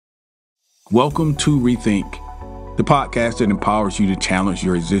Welcome to Rethink, the podcast that empowers you to challenge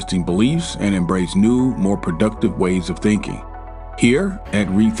your existing beliefs and embrace new, more productive ways of thinking. Here at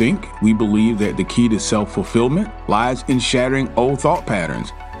Rethink, we believe that the key to self-fulfillment lies in shattering old thought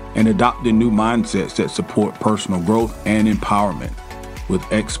patterns and adopting new mindsets that support personal growth and empowerment. With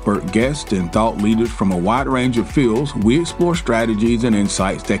expert guests and thought leaders from a wide range of fields, we explore strategies and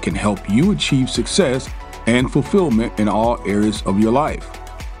insights that can help you achieve success and fulfillment in all areas of your life.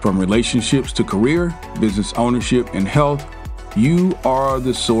 From relationships to career, business ownership, and health, you are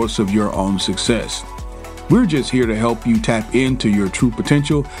the source of your own success. We're just here to help you tap into your true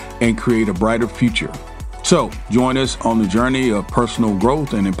potential and create a brighter future. So join us on the journey of personal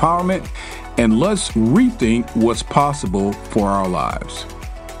growth and empowerment, and let's rethink what's possible for our lives.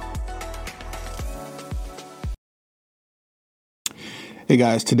 Hey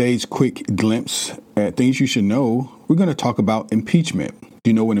guys, today's quick glimpse at things you should know. We're going to talk about impeachment. Do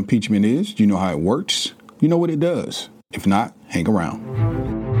you know what impeachment is? Do you know how it works? Do you know what it does? If not, hang around.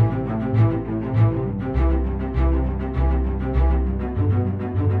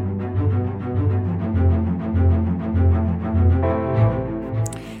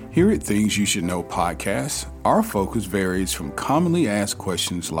 Here at Things You Should Know podcast, our focus varies from commonly asked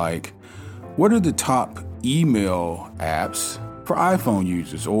questions like, what are the top email apps for iPhone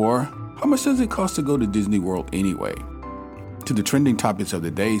users? Or how much does it cost to go to Disney World anyway? To the trending topics of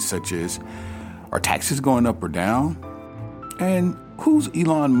the day, such as, are taxes going up or down? And who's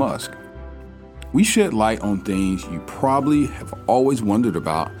Elon Musk? We shed light on things you probably have always wondered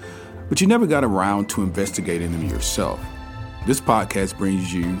about, but you never got around to investigating them yourself. This podcast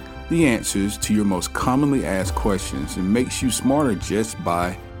brings you the answers to your most commonly asked questions and makes you smarter just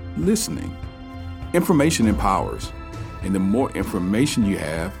by listening. Information empowers, and the more information you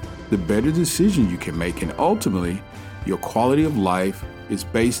have, the better decision you can make, and ultimately, your quality of life is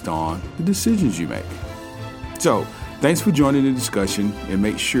based on the decisions you make. So, thanks for joining the discussion, and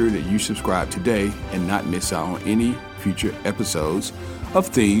make sure that you subscribe today and not miss out on any future episodes of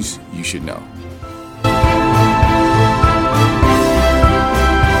Things You Should Know.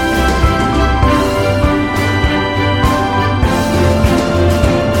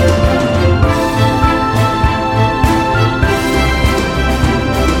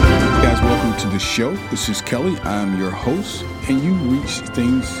 Show. This is Kelly. I'm your host, and you reach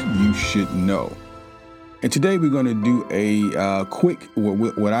Things You Should Know. And today we're going to do a quick,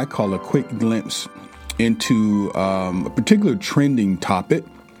 what I call a quick glimpse into a particular trending topic,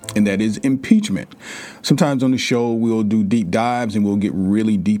 and that is impeachment. Sometimes on the show we'll do deep dives and we'll get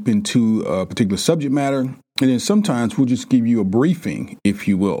really deep into a particular subject matter. And then sometimes we'll just give you a briefing, if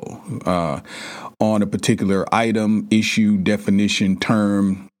you will, on a particular item, issue, definition,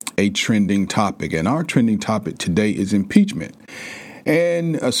 term, a trending topic. And our trending topic today is impeachment.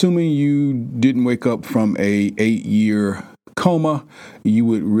 And assuming you didn't wake up from a 8-year coma, you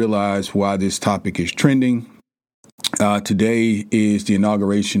would realize why this topic is trending. Today is the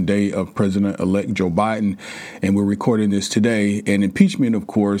inauguration day of President-elect Joe Biden, and we're recording this today. And impeachment, of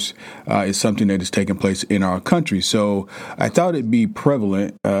course, is something that is taking place in our country. So I thought it'd be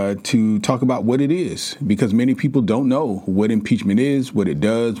prevalent to talk about what it is, because many people don't know what impeachment is, what it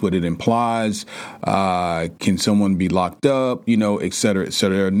does, what it implies. Can someone be locked up, et cetera, et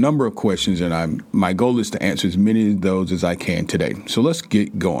cetera. There are a number of questions, and my goal is to answer as many of those as I can today. So let's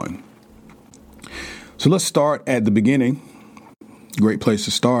get going. So let's start at the beginning. Great place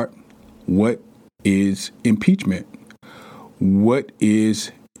to start. What is impeachment? What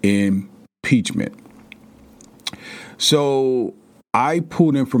is impeachment? So I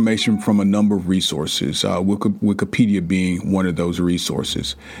pulled information from a number of resources, Wikipedia being one of those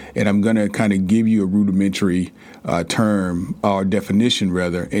resources. And I'm going to kind of give you a rudimentary term or definition,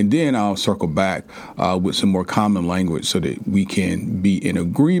 rather, and then I'll circle back with some more common language so that we can be in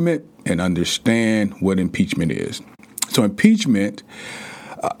agreement and understand what impeachment is. So impeachment,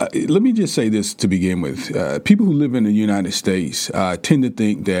 let me just say this to begin with. People who live in the United States tend to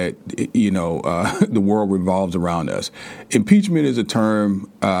think that, the world revolves around us. Impeachment is a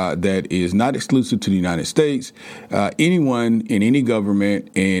term that is not exclusive to the United States. Anyone in any government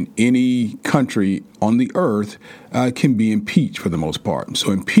in any country on the earth can be impeached for the most part.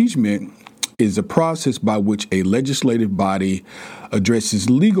 So impeachment is a process by which a legislative body addresses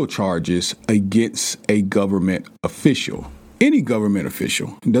legal charges against a government official. Any government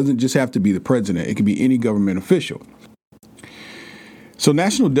official. It doesn't just have to be the president. It can be any government official. So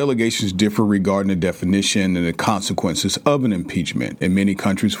national delegations differ regarding the definition and the consequences of an impeachment. In many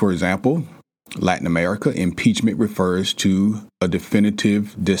countries, for example, Latin America, impeachment refers to a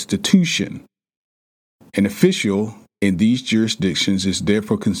definitive destitution. An official in these jurisdictions is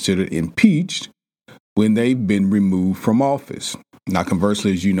therefore considered impeached when they've been removed from office. Now,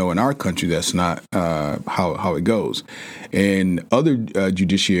 conversely, as you know, in our country, that's not how it goes. In other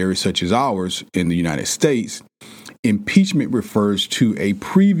judiciaries, such as ours in the United States, impeachment refers to a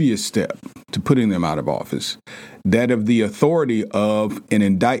previous step to putting them out of office, that of the authority of an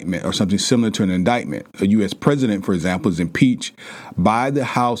indictment or something similar to an indictment. A U.S. president, for example, is impeached by the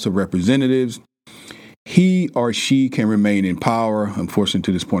House of Representatives. He or she can remain in power. Unfortunately,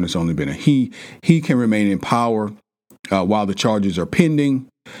 to this point, it's only been a he. He can remain in power while the charges are pending.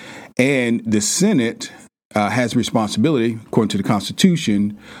 And the Senate has responsibility, according to the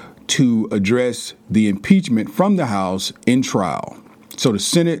Constitution, to address the impeachment from the House in trial. So the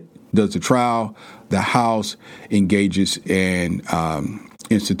Senate does the trial, the House engages and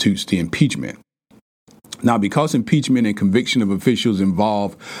institutes the impeachment. Now, because impeachment and conviction of officials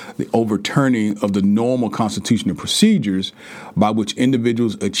involve the overturning of the normal constitutional procedures by which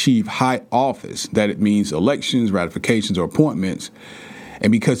individuals achieve high office, that it means elections, ratifications, or appointments,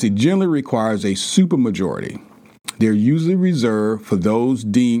 and because it generally requires a supermajority, they're usually reserved for those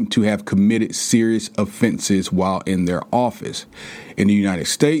deemed to have committed serious offenses while in their office. In the United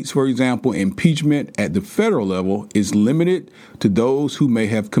States, for example, impeachment at the federal level is limited to those who may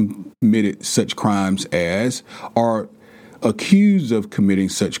have committed such crimes as, are accused of committing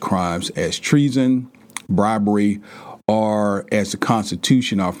such crimes as treason, bribery, or, as the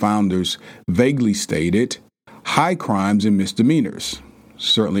Constitution, our founders vaguely stated, high crimes and misdemeanors,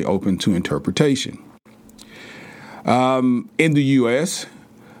 certainly open to interpretation. In the U.S.,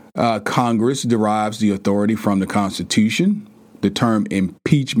 Congress derives the authority from the Constitution. The term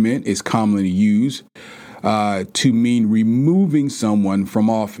impeachment is commonly used to mean removing someone from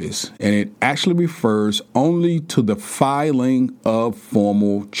office, and it actually refers only to the filing of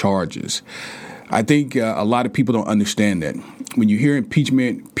formal charges. I think a lot of people don't understand that. When you hear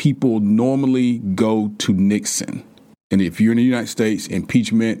impeachment, people normally go to Nixon. And if you're in the United States,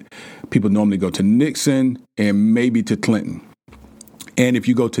 impeachment, people normally go to Nixon and maybe to Clinton. And if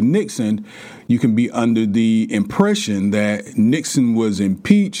you go to Nixon, you can be under the impression that Nixon was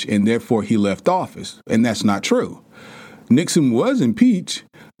impeached and therefore he left office. And that's not true. Nixon was impeached,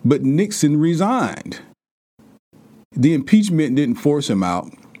 but Nixon resigned. The impeachment didn't force him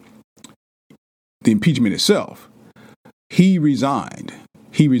out. The impeachment itself. He resigned.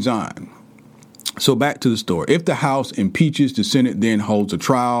 So back to the story. If the House impeaches, the Senate then holds a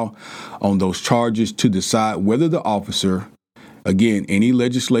trial on those charges to decide whether the officer, again, any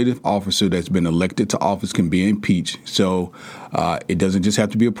legislative officer that's been elected to office can be impeached. So it doesn't just have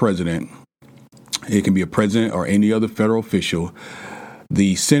to be a president. It can be a president or any other federal official.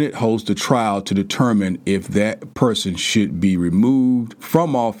 The Senate holds the trial to determine if that person should be removed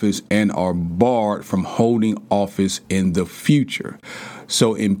from office and are barred from holding office in the future.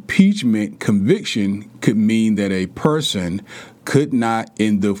 So impeachment conviction could mean that a person could not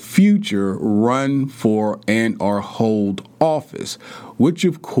in the future run for and or hold office, which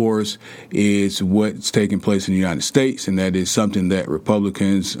of course is what's taking place in the United States. And that is something that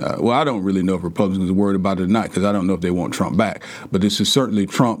Republicans, I don't really know if Republicans are worried about it or not, because I don't know if they want Trump back. But this is certainly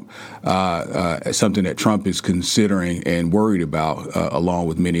something that Trump is considering and worried about, along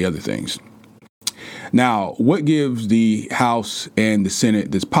with many other things. Now, what gives the House and the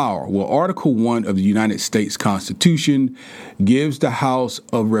Senate this power? Well, Article 1 of the United States Constitution gives the House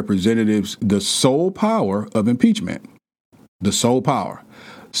of Representatives the sole power of impeachment. The sole power.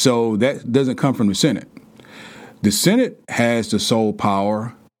 So that doesn't come from the Senate. The Senate has the sole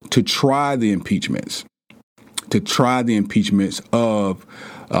power to try the impeachments. Of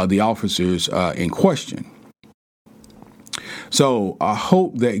the officers in question. So I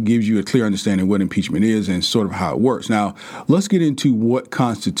hope that gives you a clear understanding of what impeachment is and sort of how it works. Now, let's get into what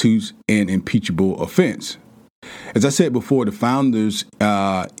constitutes an impeachable offense. As I said before, the founders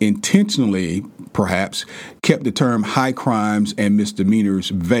intentionally, perhaps, kept the term high crimes and misdemeanors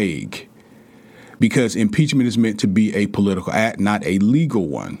vague because impeachment is meant to be a political act, not a legal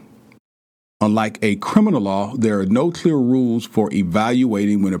one. Unlike a criminal law, there are no clear rules for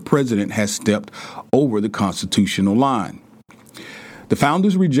evaluating when a president has stepped over the constitutional line. The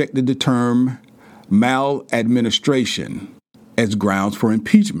founders rejected the term maladministration as grounds for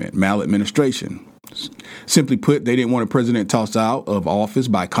impeachment. Maladministration. Simply put, they didn't want a president tossed out of office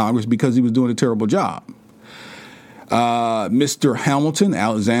by Congress because he was doing a terrible job. Mr. Hamilton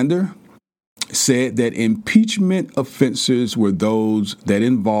Alexander said that impeachment offenses were those that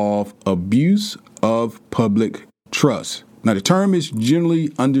involve abuse of public trust. Now, the term is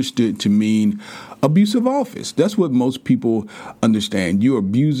generally understood to mean abuse of office. That's what most people understand. You're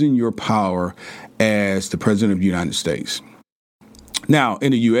abusing your power as the president of the United States. Now,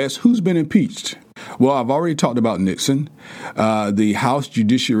 in the U.S., who's been impeached? Well, I've already talked about Nixon. The House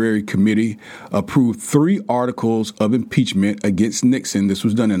Judiciary Committee approved 3 articles of impeachment against Nixon. This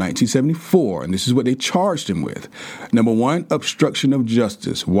was done in 1974, and this is what they charged him with. Number 1, obstruction of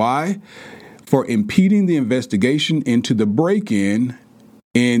justice. Why? For impeding the investigation into the break-in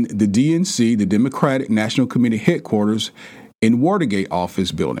in the DNC, the Democratic National Committee headquarters in Watergate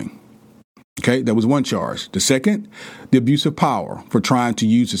office building. Okay, that was one charge. The second, the abuse of power for trying to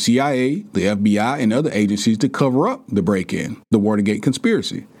use the CIA, the FBI, and other agencies to cover up the break-in, the Watergate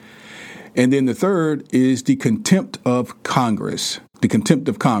conspiracy. And then the third is the contempt of Congress. The contempt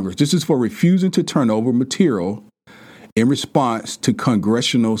of Congress. This is for refusing to turn over material in response to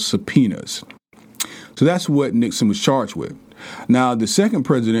congressional subpoenas. So that's what Nixon was charged with. Now, the second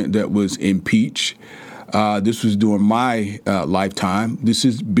president that was impeached, this was during my lifetime. This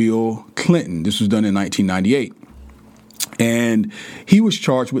is Bill Clinton. This was done in 1998. And he was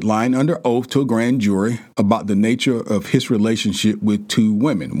charged with lying under oath to a grand jury about the nature of his relationship with 2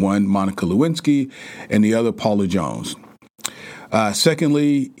 women, one Monica Lewinsky and the other Paula Jones.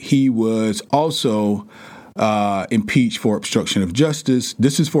 Secondly, he was also impeached for obstruction of justice.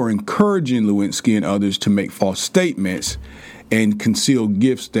 This is for encouraging Lewinsky and others to make false statements and conceal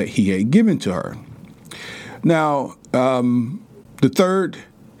gifts that he had given to her. Now, the third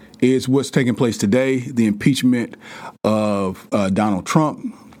is what's taking place today, the impeachment of Donald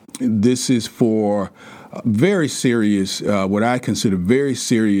Trump. This is for very serious, what I consider very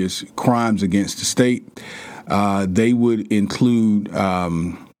serious crimes against the state. They would include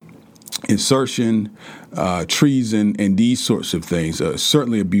insertion, treason, and these sorts of things,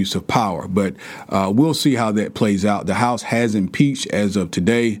 certainly abuse of power. But we'll see how that plays out. The House has impeached as of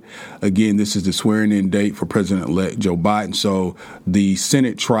today. Again, this is the swearing-in date for President-elect Joe Biden. So the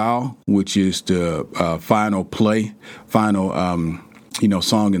Senate trial, which is the final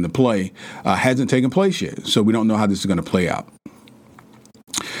song in the play, hasn't taken place yet. So we don't know how this is going to play out.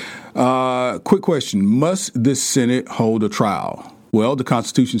 Quick question. Must the Senate hold a trial? Well, the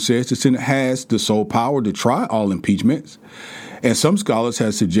Constitution says the Senate has the sole power to try all impeachments, and some scholars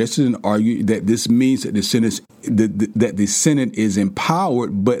have suggested and argued that this means that the Senate is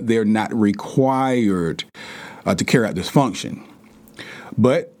empowered, but they're not required to carry out this function.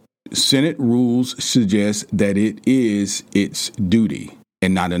 But Senate rules suggest that it is its duty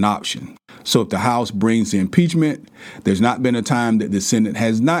and not an option. So if the House brings the impeachment, there's not been a time that the Senate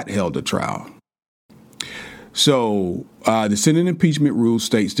has not held a trial. So the Senate impeachment rule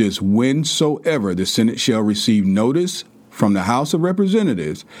states this: whensoever the Senate shall receive notice from the House of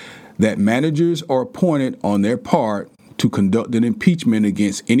Representatives that managers are appointed on their part to conduct an impeachment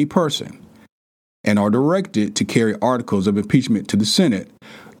against any person and are directed to carry articles of impeachment to the Senate,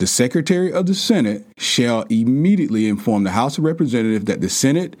 the Secretary of the Senate shall immediately inform the House of Representatives that the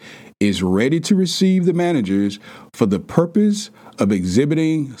Senate is ready to receive the managers for the purpose of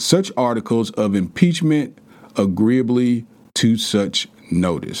exhibiting such articles of impeachment agreeably to such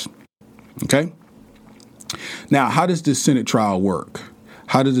notice. Okay? Now, how does the Senate trial work?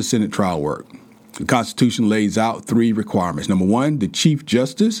 The Constitution lays out 3 requirements. Number 1, the Chief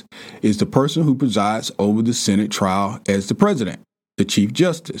Justice is the person who presides over the Senate trial as the president. The Chief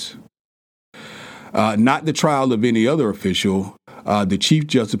Justice. Not the trial of any other official. The Chief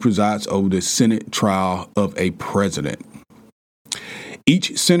Justice presides over the Senate trial of a president.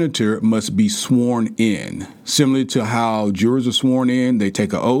 Each senator must be sworn in. Similar to how jurors are sworn in, they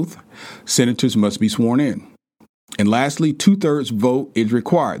take an oath. Senators must be sworn in. And lastly, 2/3 vote is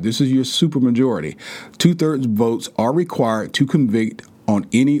required. This is your supermajority. 2/3 votes are required to convict on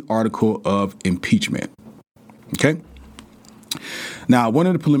any article of impeachment. Okay? Now, one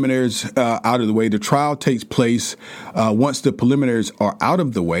of the preliminaries out of the way, the trial takes place. Once the preliminaries are out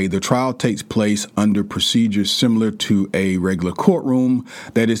of the way, the trial takes place under procedures similar to a regular courtroom.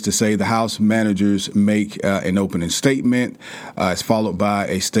 That is to say, the House managers make an opening statement. It's followed by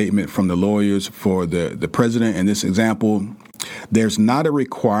a statement from the lawyers for the president. In this example, there's not a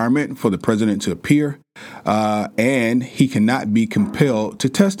requirement for the president to appear, and he cannot be compelled to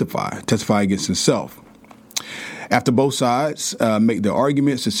testify against himself. After both sides make their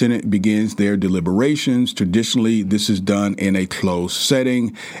arguments, the Senate begins their deliberations. Traditionally, this is done in a closed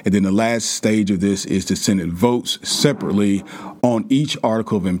setting. And then the last stage of this is the Senate votes separately on each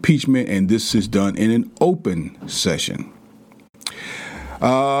article of impeachment, and this is done in an open session.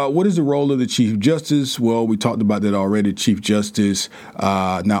 What is the role of the Chief Justice? Well, we talked about that already. Chief Justice,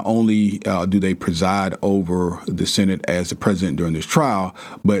 not only do they preside over the Senate as the president during this trial,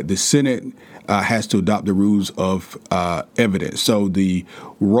 but the Senate has to adopt the rules of evidence. So the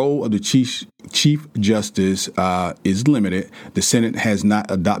role of the Chief Justice is limited. The Senate has not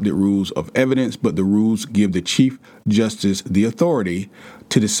adopted rules of evidence, but the rules give the Chief Justice the authority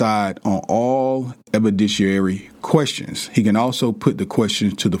to decide on all evidentiary questions. He can also put the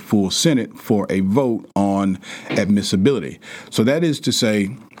questions to the full Senate for a vote on admissibility. So that is to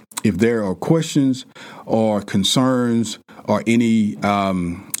say, if there are questions or concerns or any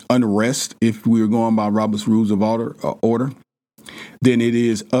unrest, if we're going by Robert's Rules of Order, then it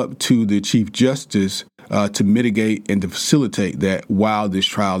is up to the Chief Justice to mitigate and to facilitate that while this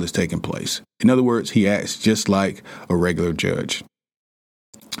trial is taking place. In other words, he acts just like a regular judge.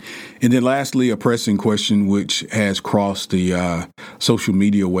 And then lastly, a pressing question which has crossed the social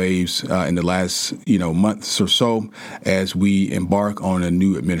media waves in the last months or so as we embark on a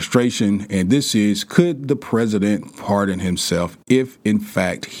new administration. And this is, could the president pardon himself if, in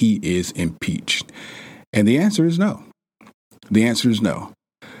fact, he is impeached? And the answer is no. The answer is no.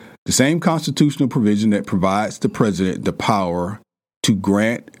 The same constitutional provision that provides the president the power to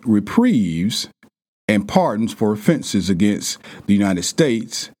grant reprieves and pardons for offenses against the United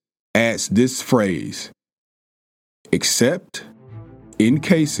States adds this phrase, except in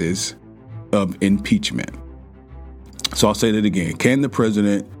cases of impeachment. So I'll say that again. Can the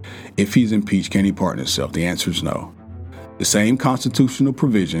president, if he's impeached, can he pardon himself? The answer is no. The same constitutional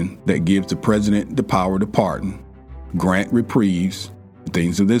provision that gives the president the power to pardon, grant reprieves,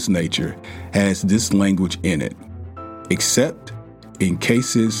 things of this nature, has this language in it, except in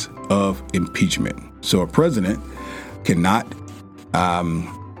cases of impeachment. So a president cannot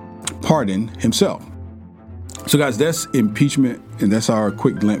pardon himself. So guys, that's impeachment, and that's our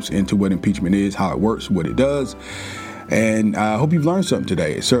quick glimpse into what impeachment is, how it works, what it does. And I hope you've learned something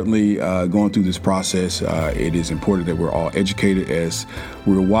today. Certainly going through this process, it is important that we're all educated as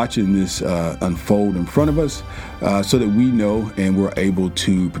we're watching this unfold in front of us so that we know and we're able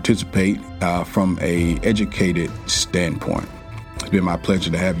to participate from a educated standpoint. It's been my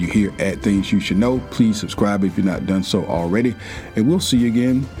pleasure to have you here at Things You Should Know. Please subscribe if you've not done so already, and we'll see you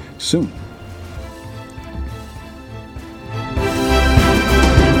again soon.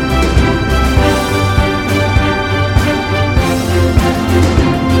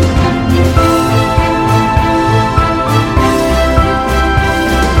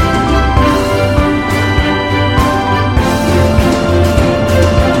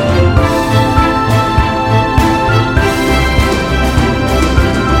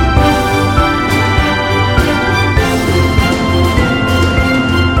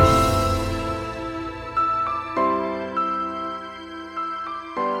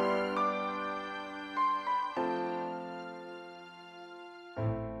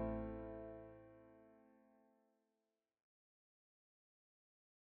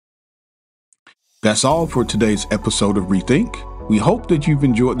 That's all for today's episode of Rethink. We hope that you've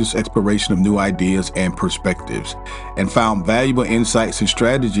enjoyed this exploration of new ideas and perspectives and found valuable insights and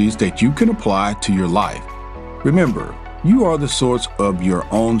strategies that you can apply to your life. Remember, you are the source of your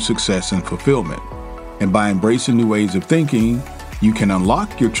own success and fulfillment. And by embracing new ways of thinking, you can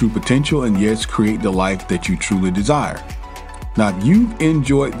unlock your true potential and yes, create the life that you truly desire. Now, if you've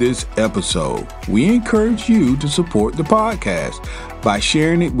enjoyed this episode, we encourage you to support the podcast by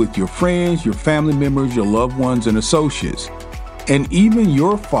sharing it with your friends, your family members, your loved ones, and associates, and even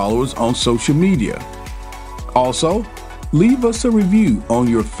your followers on social media. Also, leave us a review on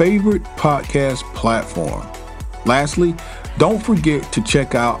your favorite podcast platform. Lastly, don't forget to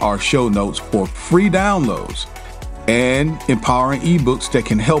check out our show notes for free downloads and empowering ebooks that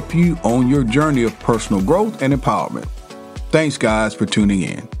can help you on your journey of personal growth and empowerment. Thanks, guys, for tuning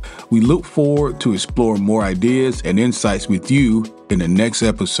in. We look forward to exploring more ideas and insights with you in the next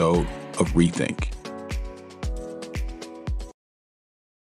episode of Rethink.